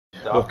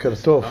Boker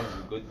Tov.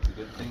 Good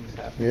things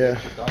happen. Yeah.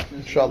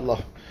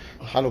 Inshallah.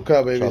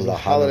 Hanukkah, baby. It's the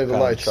holiday of the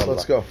lights. Inshallah.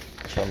 Let's go.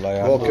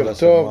 Inshallah. Boker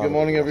Tov. Good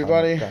morning,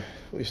 everybody.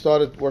 We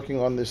started working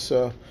on this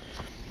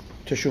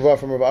teshuvah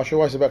from Rabbi Asher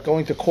Weiss about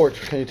going to court.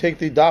 Can you take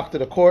the doctor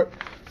to court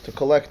to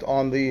collect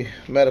on the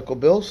medical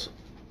bills?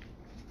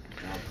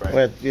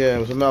 It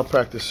was a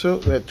malpractice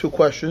suit. We had two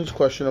questions.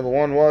 Question number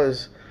one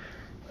was,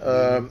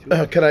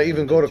 can I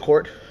even go to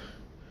court?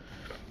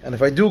 And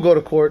if I do go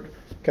to court,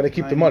 can I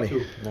keep the money?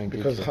 92.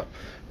 Because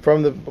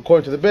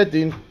according to the Beit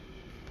Din,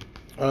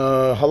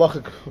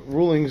 halachic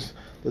rulings,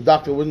 the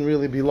doctor wouldn't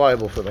really be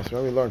liable for this.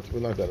 Right? We learned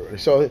that already.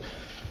 So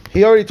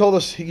he already told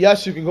us,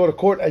 yes, you can go to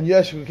court, and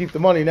yes, you can keep the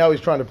money. Now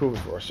he's trying to prove it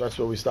for us. That's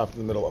what we stopped in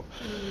the middle of.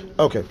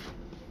 Okay.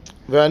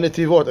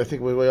 V'anitivot, I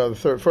think we are the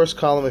first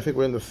column. I think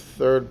we're in the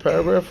third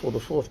paragraph or the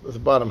fourth, at the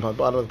bottom of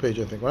the page.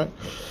 I think, right?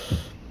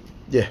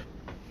 Yeah.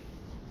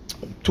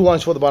 2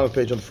 lines for the bottom of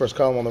the page on the first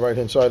column on the right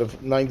hand side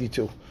of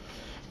 92.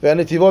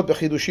 והנתיבות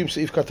בחידושים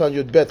סעיף קטן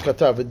י"ב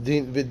כתב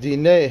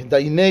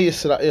ודייני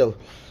ישראל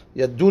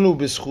ידונו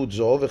בזכות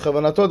זו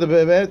וכוונתו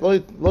באמת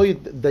לא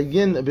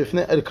יתדיין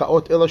בפני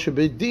ערכאות אלא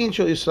שבית דין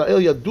של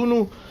ישראל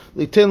ידונו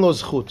ליתן לו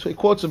זכות. He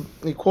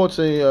quotes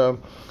a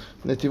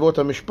נתיבות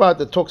המשפט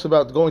that talks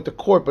about going to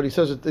court, but he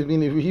says that,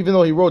 even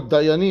though he wrote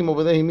dayanim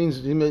over there, he means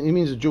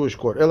a Jewish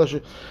court. אלא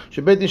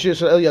שבית דין של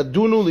ישראל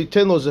ידונו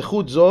ליתן לו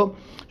זכות זו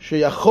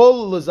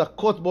שיכול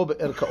לזכות בו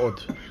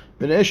בערכאות.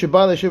 Finally,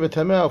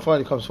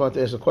 he comes to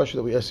answer the question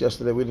that we asked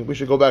yesterday. We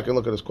should go back and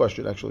look at his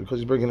question, actually, because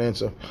he's bringing an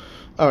answer.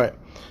 All right.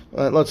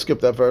 Let's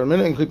skip that for a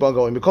minute and keep on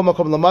going. Right?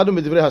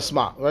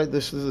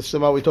 This is the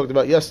sima we talked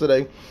about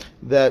yesterday,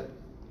 that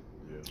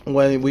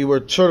when we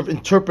were sort of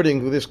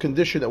interpreting this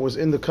condition that was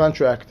in the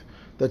contract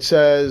that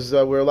says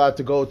we're allowed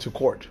to go to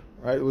court.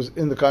 Right? It was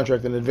in the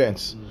contract in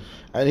advance.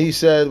 And he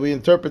said we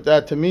interpret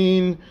that to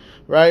mean,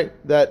 right,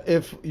 that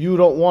if you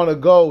don't want to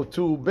go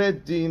to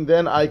Beit Din,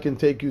 then I can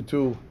take you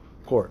to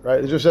court,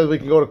 right? It just says we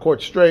can go to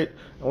court straight,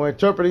 and we're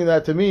interpreting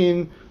that to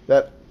mean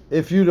that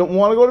if you don't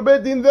want to go to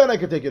Beit Din, then I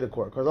can take you to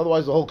court, because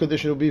otherwise the whole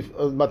condition would be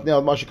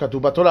matnei mashikatu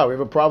batorah. We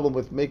have a problem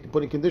with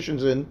putting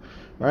conditions in,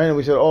 right? And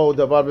we said,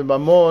 davar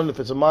b'mamon, if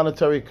it's a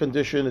monetary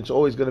condition, it's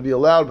always going to be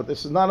allowed, but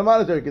this is not a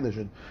monetary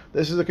condition.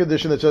 This is a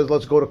condition that says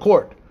let's go to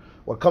court.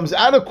 What comes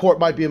out of court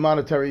might be a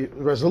monetary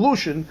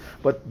resolution,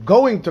 but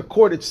going to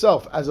court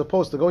itself, as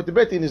opposed to going to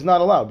Beit Din, is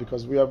not allowed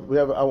because we have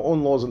our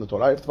own laws in the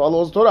Torah. I have to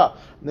follow the Torah.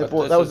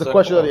 Therefore, that was the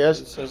question that he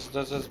asked. It says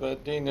this is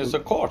Beit Din is a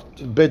court.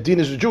 Beit Din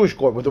is a Jewish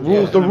court, but the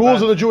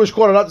rules of the Jewish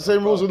court are not the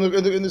same rules in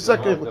the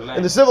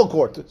civil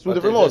court. It's two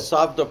different laws. They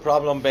solved the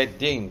problem Beit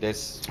Din.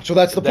 So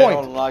that's the point. They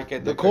don't like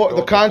it. The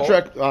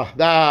contract.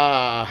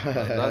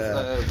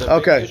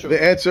 Okay. The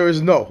answer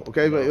is no.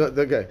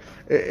 Okay.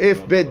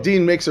 If Beit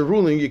Din makes a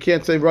ruling, you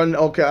can't say I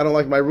don't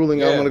like my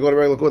ruling. I'm going to go to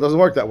regular court. It doesn't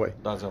work that way.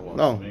 Doesn't work.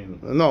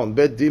 No.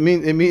 Beit Din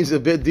it means the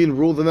Beit Din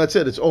ruled, and that's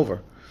it. It's over.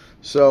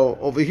 So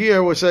over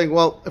here we're saying,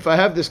 well, if I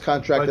have this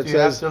contract that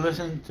says you have to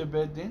listen to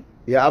Beit Din.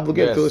 Yeah,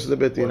 obligated to listen to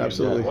Beit Din,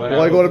 absolutely.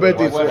 Why go to Beit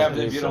Din?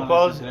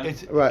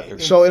 Right.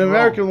 So in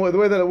America, the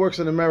way that it works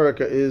in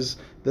America is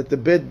that the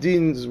Beit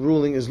Din's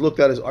ruling is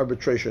looked at as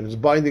arbitration. It's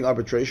binding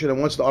arbitration,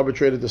 and once the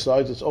arbitrator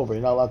decides, it's over.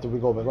 You're not allowed to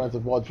go back. Right?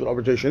 That's what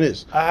arbitration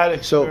is. I had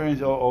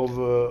experience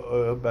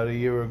over about a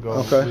year ago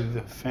with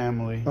a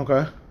family.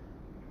 Okay.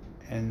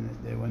 And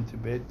they went to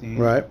Beit Din.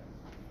 Right.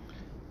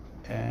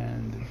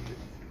 And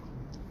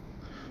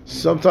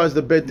sometimes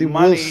the Beit Din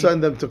will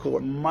send them to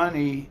court.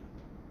 Money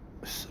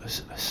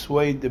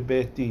swayed the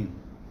Beit Din.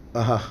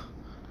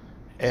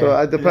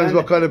 So it depends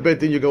what kind of Beit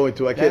Din you're going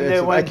to. I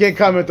can't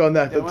comment on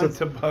that. They went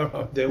to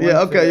borrow.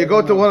 You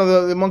go to one of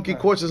the monkey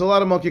courts. There's a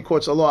lot of monkey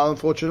courts,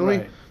 unfortunately.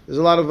 Right. There's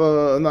a lot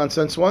of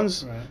nonsense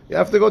ones. Right. You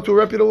have to go to a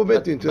reputable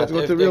Beit Din. You have to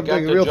go to the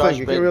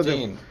real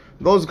thing.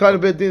 Those kind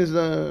of Beit Din is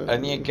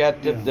and you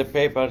get the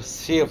paper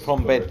seal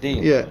from Beit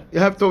Din. Yeah, you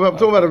have to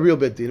talk about a real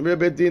Beit Din. A real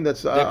Beit Din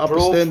that's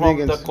upstanding.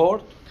 From the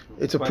court?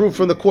 It's approved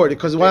from the court,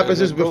 because what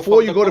happens is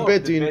before you go to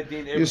Beit Din,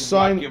 you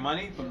sign. Your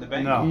money from the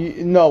bank?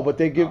 No, but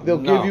they'll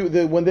give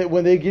you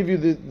when they give you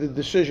the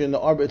decision.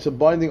 It's a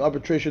binding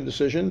arbitration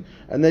decision,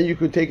 and then you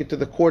could take it to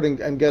the court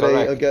and get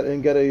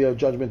a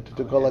judgment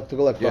to collect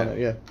on it.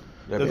 Yeah.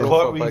 The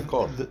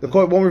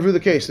court won't review the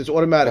case. It's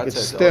automatic. It's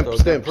stamp,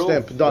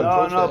 done.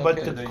 No, but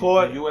the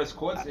court. The U.S.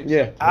 courts.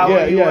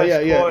 Our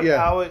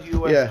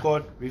U.S.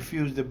 court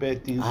refused the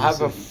Beit Din. I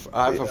have a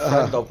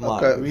friend of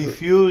mine.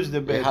 Refused the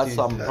Beit Din. Had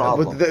some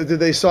problem. But did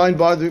they sign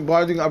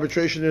binding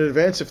arbitration in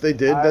advance? If they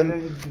did,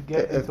 then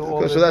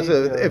so that's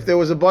it. If there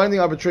was a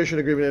binding arbitration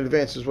agreement in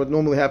advance, is what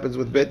normally happens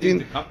with Beit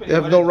Din. They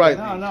have no right.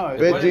 No.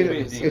 Beit Din,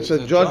 it's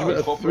a judgment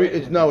of three.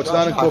 It's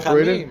not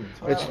incorporated.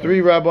 It's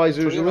 3 rabbis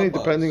usually,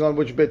 depending on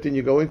which Beit Din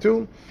you're going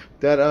to,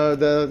 that are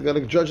going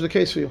to judge the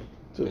case for you.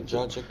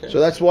 So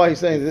that's why he's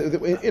saying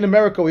in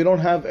America we don't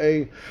have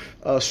a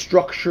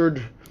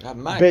structured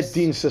Max. Bet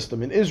Din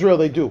system. In Israel,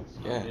 they do.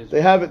 Yeah.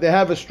 They have it. They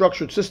have a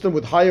structured system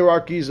with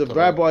hierarchies of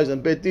rabbis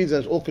and Bet Dins,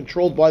 and it's all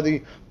controlled by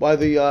the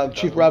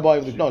chief rabbi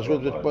of the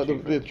by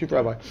the chief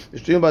rabbi.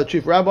 It's dealing by the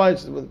chief rabbi.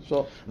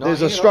 So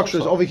there's a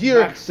structure. Over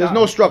here, there's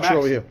no structure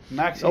over here.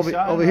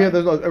 Over here,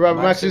 there's no.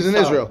 Rabbi Max is in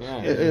Israel.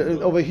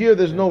 Over here,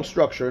 there's no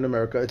structure in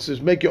America. It's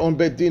just make your own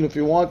Bet Din if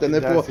you want, and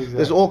therefore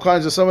there's all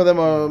kinds of. Some of them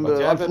are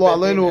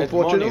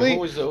unfortunately.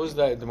 Who's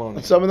the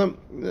money? Some of them,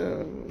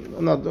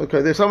 not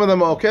okay. There's some of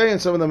them are okay,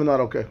 and some of them are not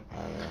okay.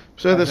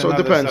 So it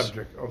depends.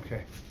 Subject.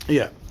 Okay.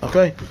 Yeah.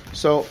 Okay.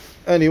 So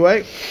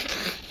anyway,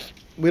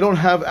 we don't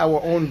have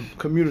our own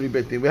community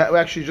bet din. We're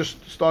actually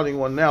just starting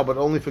one now, but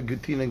only for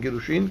Gittin and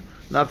Girushin,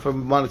 not for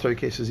monetary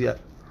cases yet.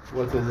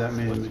 What does that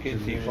mean?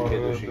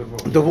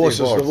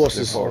 Divorces.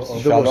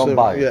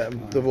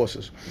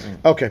 Divorces.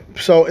 Okay.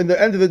 So in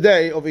the end of the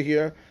day, over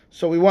here.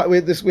 So we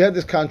had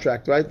this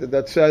contract, right?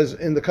 That says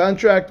in the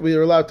contract we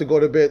are allowed to go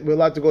to bed. We're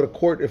allowed to go to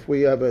court if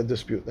we have a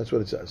dispute. That's what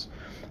it says.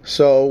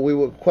 So we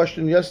were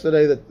questioned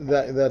yesterday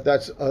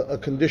that's a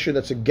condition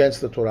that's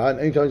against the Torah. And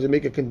anytime you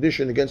make a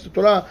condition against the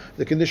Torah,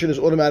 the condition is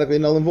automatically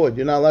null and void.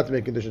 You're not allowed to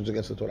make conditions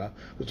against the Torah.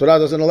 The Torah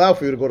doesn't allow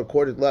for you to go to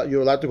court.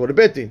 You're allowed to go to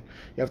Bet Din.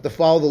 You have to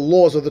follow the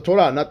laws of the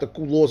Torah, not the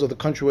laws of the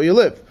country where you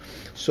live.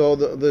 So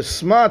the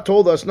Sma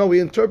told us, no, we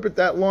interpret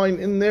that line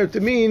in there to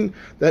mean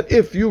that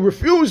if you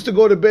refuse to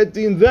go to Bet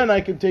Din, then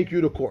I can take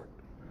you to court.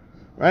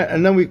 Right?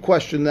 And then we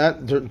question that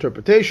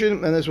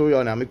interpretation, and that's where we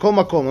are now. Mikol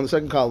makom, on the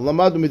second column.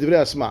 Lamadu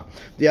midivrei asma.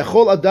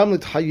 Diachol adam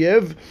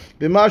litchayev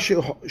b'ma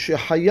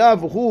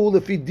shehayav hu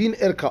lefi din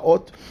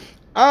erkaot,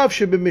 av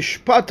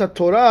shebemishpat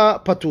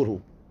haTorah paturhu.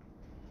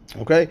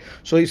 Okay,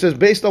 so he says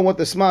based on what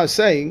the Sma is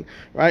saying,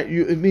 right?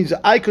 It means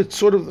that I could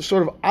sort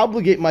of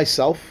obligate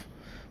myself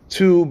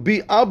to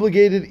be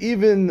obligated,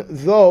 even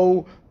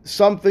though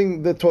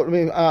something that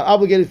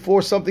obligated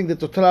for something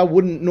that the Torah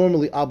wouldn't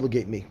normally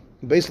obligate me.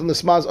 Based on the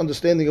Sma's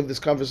understanding of this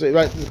conversation,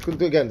 right?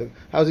 Again,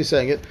 how's he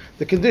saying it?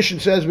 The condition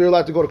says we're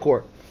allowed to go to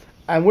court,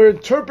 and we're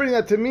interpreting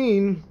that to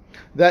mean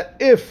that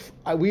if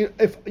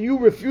you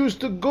refuse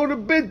to go to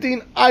Bet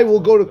Din, I will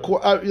go to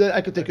court. I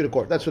could take you to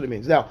court. That's what it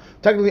means. Now,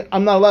 technically,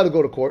 I'm not allowed to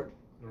go to court,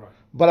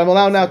 but I'm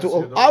allowed now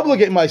to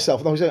obligate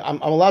myself. No, I'm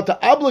allowed to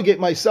obligate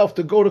myself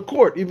to go to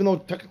court, even though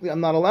technically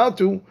I'm not allowed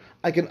to.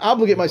 I can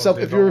obligate myself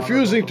if you're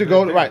refusing to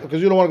go, right?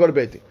 Because you don't want to go to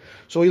Bet Din.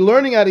 So you're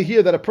learning out of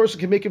here that a person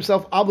can make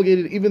himself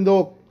obligated, even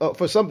though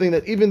for something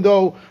that even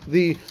though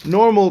the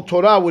normal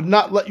Torah would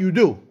not let you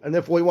do, and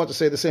therefore we want to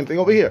say the same thing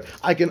over here.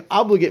 I can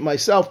obligate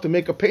myself to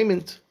make a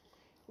payment,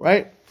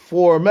 right,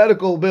 for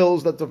medical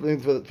bills that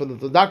from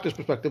the doctor's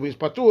perspective, he's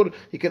patur.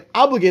 He can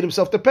obligate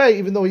himself to pay,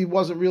 even though he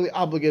wasn't really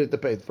obligated to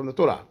pay from the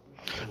Torah.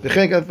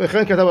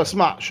 וכן כתב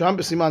הסמ"א שם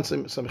בסימן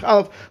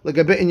ס"א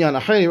לגבי עניין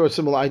אחר, he wrote a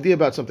similar idea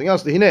about something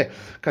else. הנה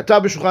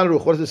כתב בשולחן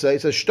ערוך, what does it say?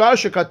 It says שטר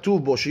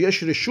שכתוב בו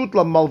שיש רשות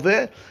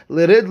למלווה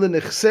לרד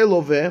לנכסי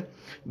לווה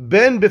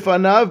בין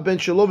בפניו בין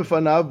שלא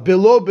בפניו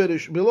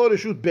בלא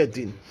רשות בית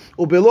דין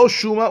ובלא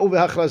שומה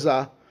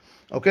ובהכרזה.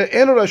 Okay,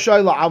 אין הוא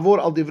רשאי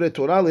לעבור על דברי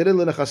תורה, לרד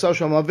לנכסיו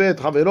של המלווה את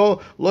חברו,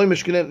 לא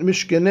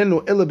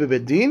ימשכננו אלא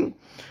בבית דין.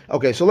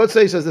 Okay, so let's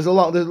say he says there's a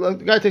loan.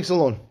 The guy takes a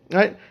loan,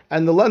 right?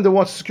 And the lender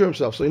wants to secure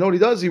himself. So you know what he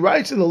does? He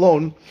writes in the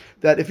loan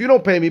that if you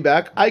don't pay me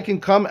back, I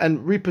can come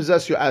and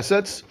repossess your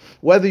assets,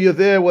 whether you're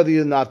there, whether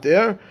you're not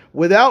there,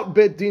 without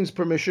Bet Din's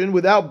permission,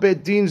 without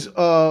Bet Din's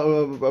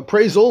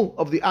appraisal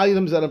of the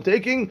items that I'm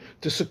taking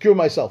to secure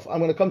myself. I'm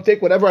going to come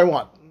take whatever I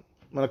want.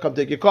 I'm going to come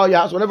take your car, your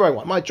house, whatever I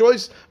want. My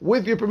choice,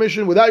 with your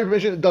permission, without your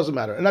permission, it doesn't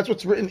matter. And that's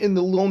what's written in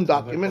the loan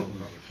document.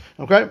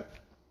 Okay?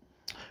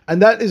 And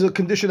that is a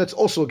condition that's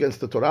also against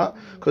the Torah,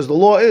 because the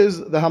law is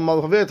the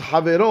hamalhavet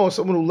havero,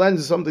 someone who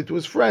lends something to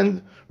his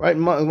friend, right?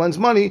 Lends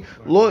money.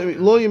 Lo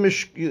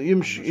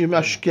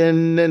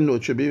yimashkenenu.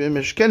 It should be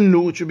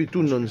yimashkenu. It should be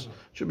two nuns. It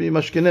should be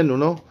yimashkenenu.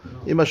 No,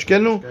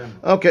 yimashkenu.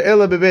 Okay,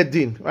 ela bebet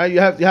din. Right?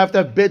 You have to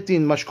have bet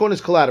din. Mashkon is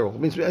collateral.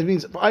 It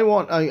means if I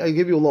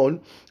give you a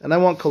loan and I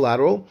want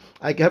collateral,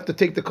 I have to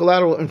take the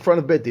collateral in front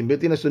of bet din. Bet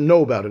din has to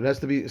know about it. It has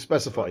to be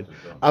specified.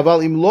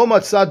 Aval im lo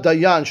matzad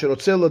dayan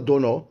sherotzeh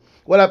ladono.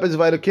 What happens if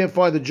I can't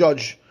find the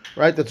judge,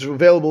 right, that's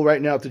available right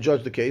now to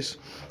judge the case?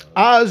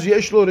 Az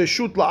yesh lo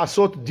reshut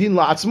la'asot din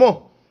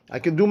la'atzmo. I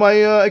can do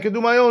my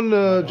own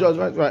judge,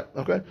 right?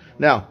 Okay.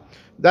 Now,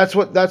 that's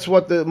what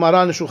the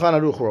Maran Shulchan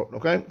Aruch wrote.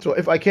 Okay. So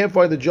if I can't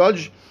find the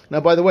judge,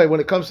 now by the way, when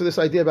it comes to this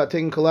idea about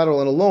taking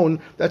collateral in a loan,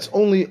 that's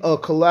only a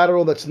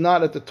collateral that's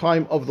not at the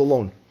time of the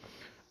loan.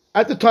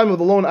 At the time of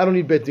the loan, I don't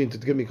need Bet Din to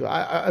give me.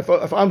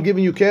 If I'm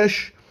giving you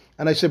cash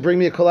and I say bring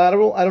me a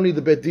collateral, I don't need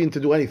the Bet Din to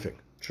do anything.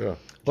 Sure.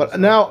 But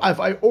now, if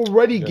I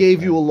already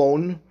gave you a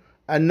loan,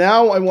 and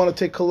now I want to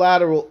take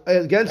collateral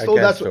against,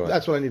 that's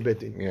what I need Bet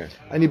Din. Yeah.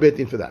 I need Bet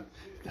Din for that.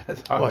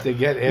 That's hard to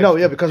get. No,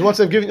 yeah, because once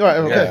I've given, all right,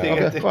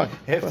 okay, fine.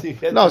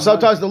 No,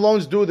 sometimes the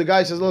loan's due. The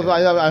guy says, "Look,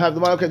 I have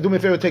the money. Okay, do me a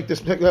favor, take this.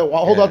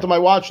 Hold on to my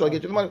watch. So I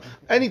get you the money."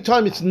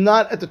 Anytime it's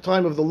not at the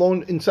time of the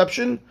loan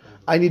inception,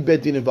 I need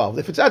Bet Din involved.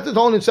 If it's at the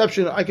whole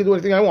inception, I can do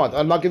anything I want.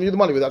 I'm not giving you the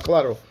money without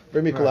collateral.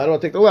 Bring me collateral, I'll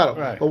take the collateral.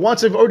 Right. But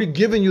once I've already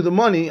given you the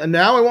money, and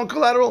now I want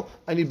collateral,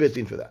 I need Bet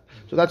Din for that.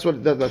 So that's what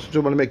I want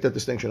to make that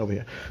distinction over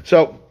here.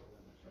 So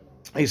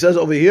he says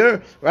over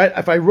here, right?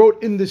 If I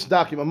wrote in this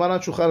document, Maran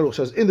Shulchan Aruch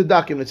says in the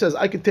document, it says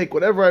I can take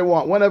whatever I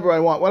want, whenever I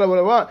want, whatever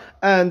I want,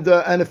 and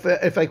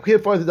if I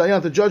can't find the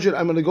dayan to judge it,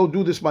 I'm going to go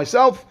do this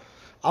myself.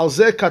 Al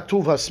zeh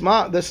katuv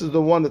hasma. This is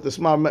the one that the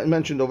Sma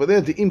mentioned over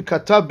there. The im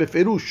katav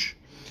beferush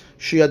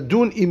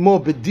shiadun imo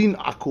bedin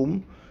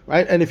akum.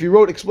 Right, and if you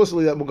wrote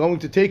explicitly that we're going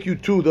to take you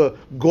to the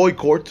goy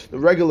court, the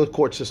regular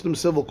court system,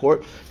 civil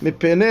court,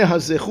 mipnei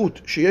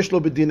hazechut sheyesh lo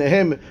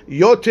bedinehem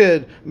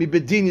yoter mi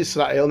bedin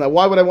Yisrael. Now,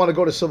 why would I want to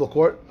go to civil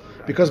court?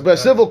 Because by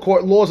civil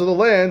court laws of the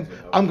land,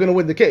 I'm going to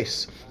win the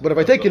case. But if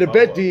I take you to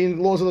Bet Din,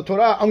 laws of the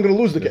Torah, I'm going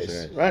to lose the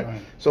case, right?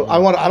 So I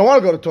don't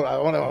want to go to Torah. I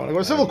want to go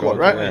to civil court,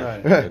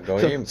 right?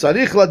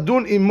 Tzarich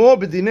ladun imo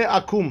bedinei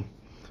akum.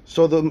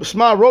 So the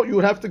Sma wrote you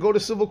would have to go to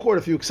civil court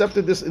if you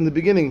accepted this in the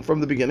beginning. From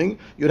the beginning,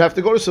 you'd have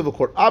to go to civil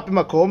court.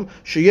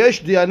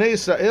 Sheyesh diyanei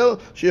Israel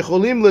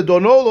shecholim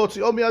ledono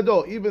lotzio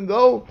miyado. Even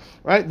though,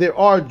 right, there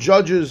are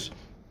judges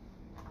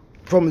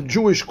from the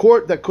Jewish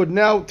court that could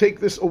now take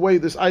this away,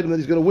 this item that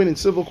he's going to win in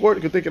civil court,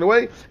 he could take it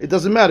away. It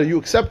doesn't matter. You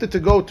accepted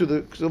to go to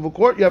the civil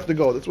court, you have to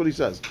go. That's what he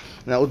says.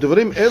 Now, this is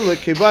what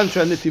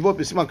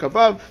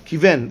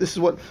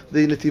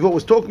the Netivot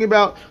was talking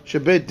about.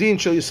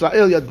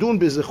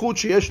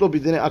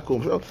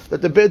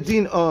 That the Bet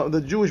Din,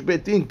 the Jewish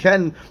Bet Din,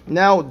 can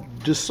now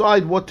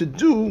decide what to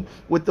do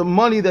with the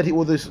money that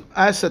or this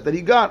asset that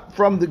he got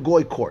from the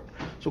Goy court.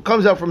 So it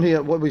comes out from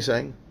here, what are we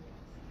saying?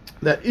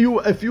 That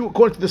if you,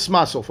 according to the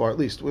Sma so far, at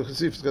least, we'll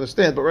see if it's going to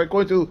stand, but right,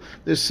 according to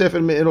this Sefer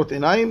Me'erot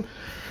Einayim,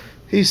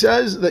 he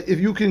says that if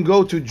you can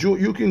go to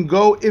you can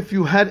go if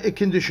you had a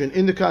condition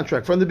in the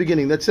contract from the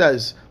beginning that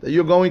says that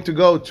you're going to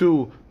go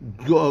to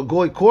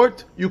Goy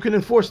court, you can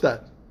enforce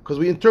that. Because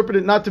we interpret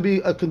it not to be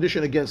a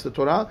condition against the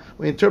Torah.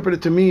 We interpret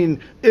it to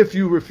mean if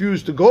you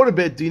refuse to go to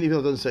Bet Din, even though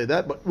it doesn't say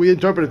that, but we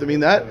interpret it to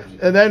mean that,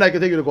 and then I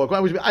can take you to Goy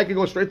court. Which means I can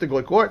go straight to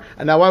Goy court.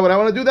 And now why would I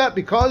want to do that?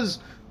 Because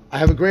I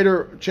have a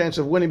greater chance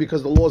of winning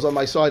because the law's on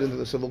my side into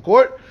the civil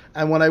court,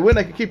 and when I win,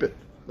 I can keep it.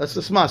 That's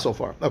the Sma so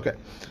far. Okay.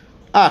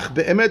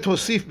 באמת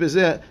הוסיף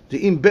בזה,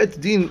 אם בית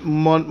דין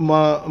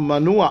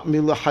מנוע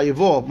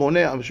מלחייבו,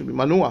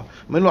 מנוע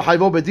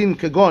מלחייבו בדין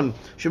כגון,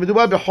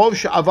 שמדובר בחוב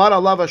שעבר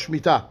עליו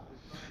השמיטה,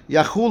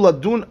 יכול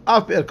לדון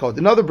אף בערכאות.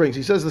 In other brings,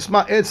 he says the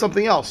Sma adds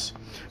something else.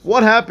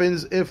 What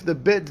happens if the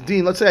Bet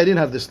Din, let's say I didn't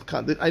have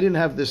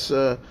this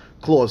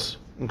clause,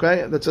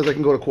 okay, that says I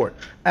can go to court,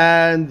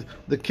 and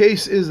the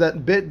case is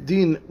that Bet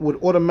Din would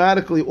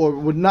automatically or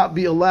would not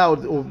be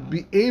allowed or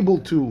be able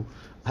to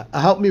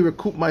help me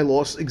recoup my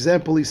loss.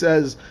 Example, he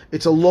says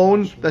it's a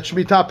loan that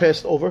Shemitah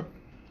passed over,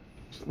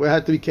 where it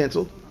had to be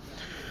cancelled.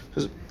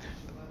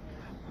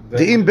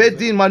 דאם בית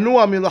דין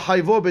מנוע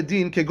מלחייבו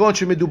בדין כגון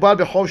שמדובר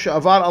בחוב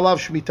שעבר עליו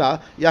שמיטה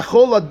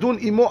יכול לדון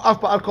עמו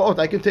אף בערכאות.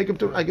 I can take him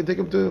to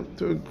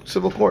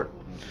civil court.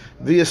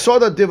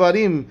 ויסוד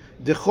הדברים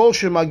דכל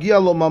שמגיע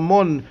לו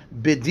ממון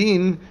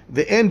בדין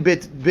ואין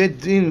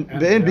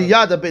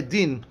ביד הבית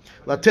דין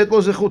לתת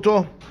לו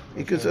זכותו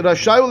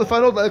רשאי הוא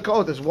לפנות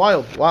לערכאות. It's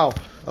wild. Wow.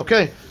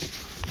 Okay.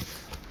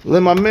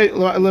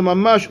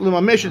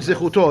 לממש את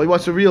זכותו. He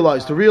wants to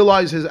realize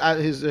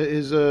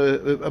his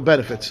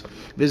benefits.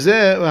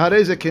 וזה,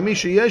 הרי זה כמי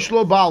שיש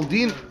לו בעל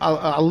דין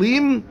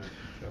אלים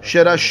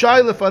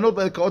שרשאי לפנות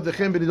לערכאות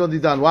וכן בנידון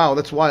דידן. Wow,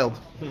 that's wild.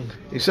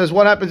 He says,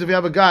 what happens if you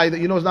have a guy that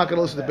you know is not going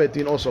to listen to Bet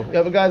Din also? You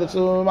have a guy that's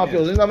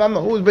mafia.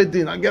 Who's Bet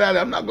Din? Get out of here.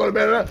 I'm not going to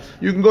Bet Din.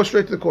 You can go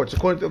straight to the courts.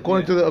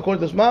 According to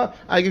the Sma,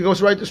 I can go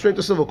straight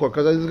to civil court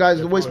because this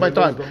guy's waste my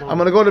time. I'm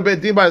going to go to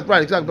Bet Din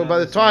right, exactly. But by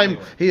the time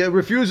he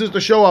refuses to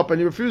show up and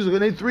he refuses, he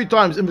needs 3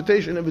 times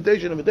invitation, and he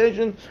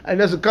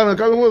doesn't come,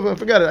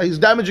 forget it. He's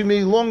damaging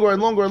me longer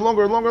and longer.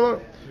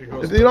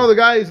 If you know the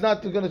guy is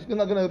not going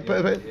to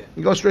pay,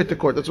 you go straight to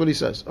court. That's what he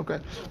says. Okay,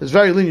 it's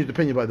very lenient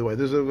opinion, by the way.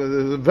 There's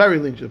a very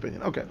lenient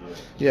opinion. Okay,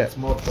 yeah. It's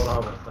more for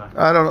our time.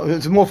 I don't know.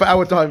 It's more for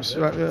our times,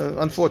 right?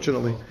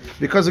 Unfortunately,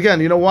 because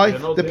again, you know why?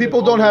 The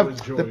people don't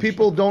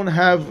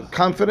have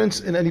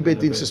confidence in any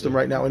Bet Din system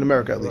right now in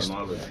America, at least.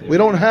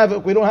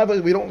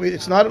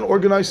 It's not an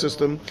organized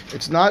system.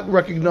 It's not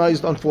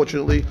recognized,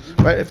 unfortunately,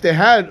 right? If they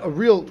had a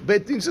real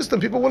Bet Din system,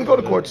 people wouldn't go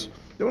to courts.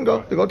 They wouldn't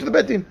go. They go to the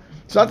Bet Din.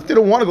 It's not that they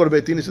don't want to go to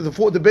Bet Din. It's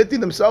the Bet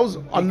Din themselves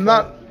are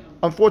not,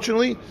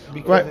 unfortunately,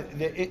 right? But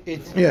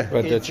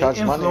they charge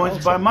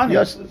influenced by money.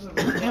 Yes,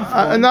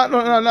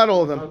 not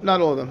all of them.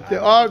 Not all of them.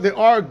 There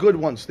are good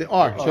ones. There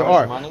are,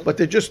 but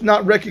they're just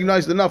not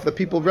recognized enough that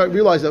people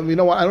realize that. You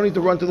know what? I don't need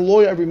to run to the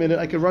lawyer every minute.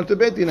 I can run to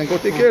Bet Din and go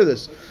take care of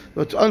this.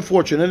 It's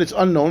unfortunate. It's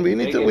unknown. We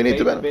need to.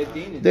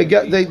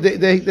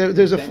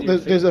 There's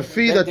a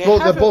fee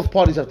that both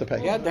parties have to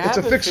pay. It's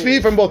a fixed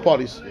fee from both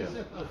parties.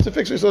 It's a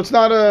fixed fee, so it's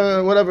not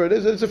whatever it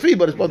is. It's a fee,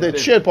 but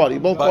it's shared party.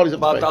 Both parties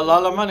have to pay. But a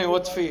lot of money.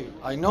 What's fee?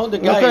 I know the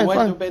guy Okay, who went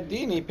fine. to Beit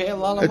Din, he paid a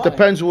lot of It money.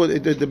 depends what.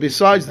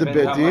 Besides the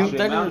Depends how bedin, much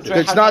the amount is.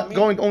 it's not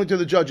going only to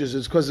the judges.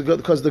 It's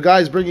because the guy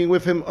is bringing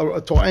with him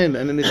a to'en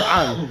and an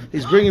is'an.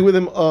 He's bringing with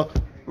him a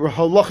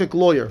halachic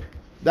lawyer.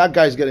 That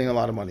guy's getting a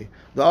lot of money.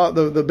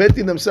 The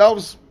bedin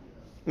themselves,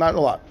 not a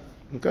lot.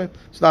 Okay,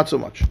 it's not so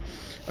much.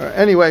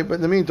 Anyway, but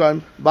in the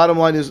meantime, bottom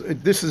line is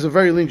this is a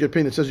very lenient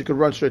opinion. It says you could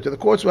run straight to the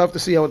courts. We'll have to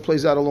see how it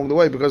plays out along the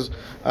way, because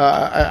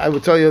I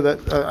would tell you that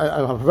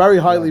I very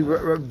highly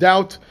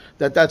doubt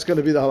that that's going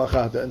to be the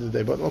halacha at the end of the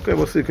day. But okay,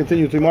 we'll see.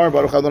 Continue tomorrow.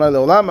 Baruch Adonai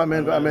le'olam.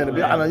 Amen. Amen.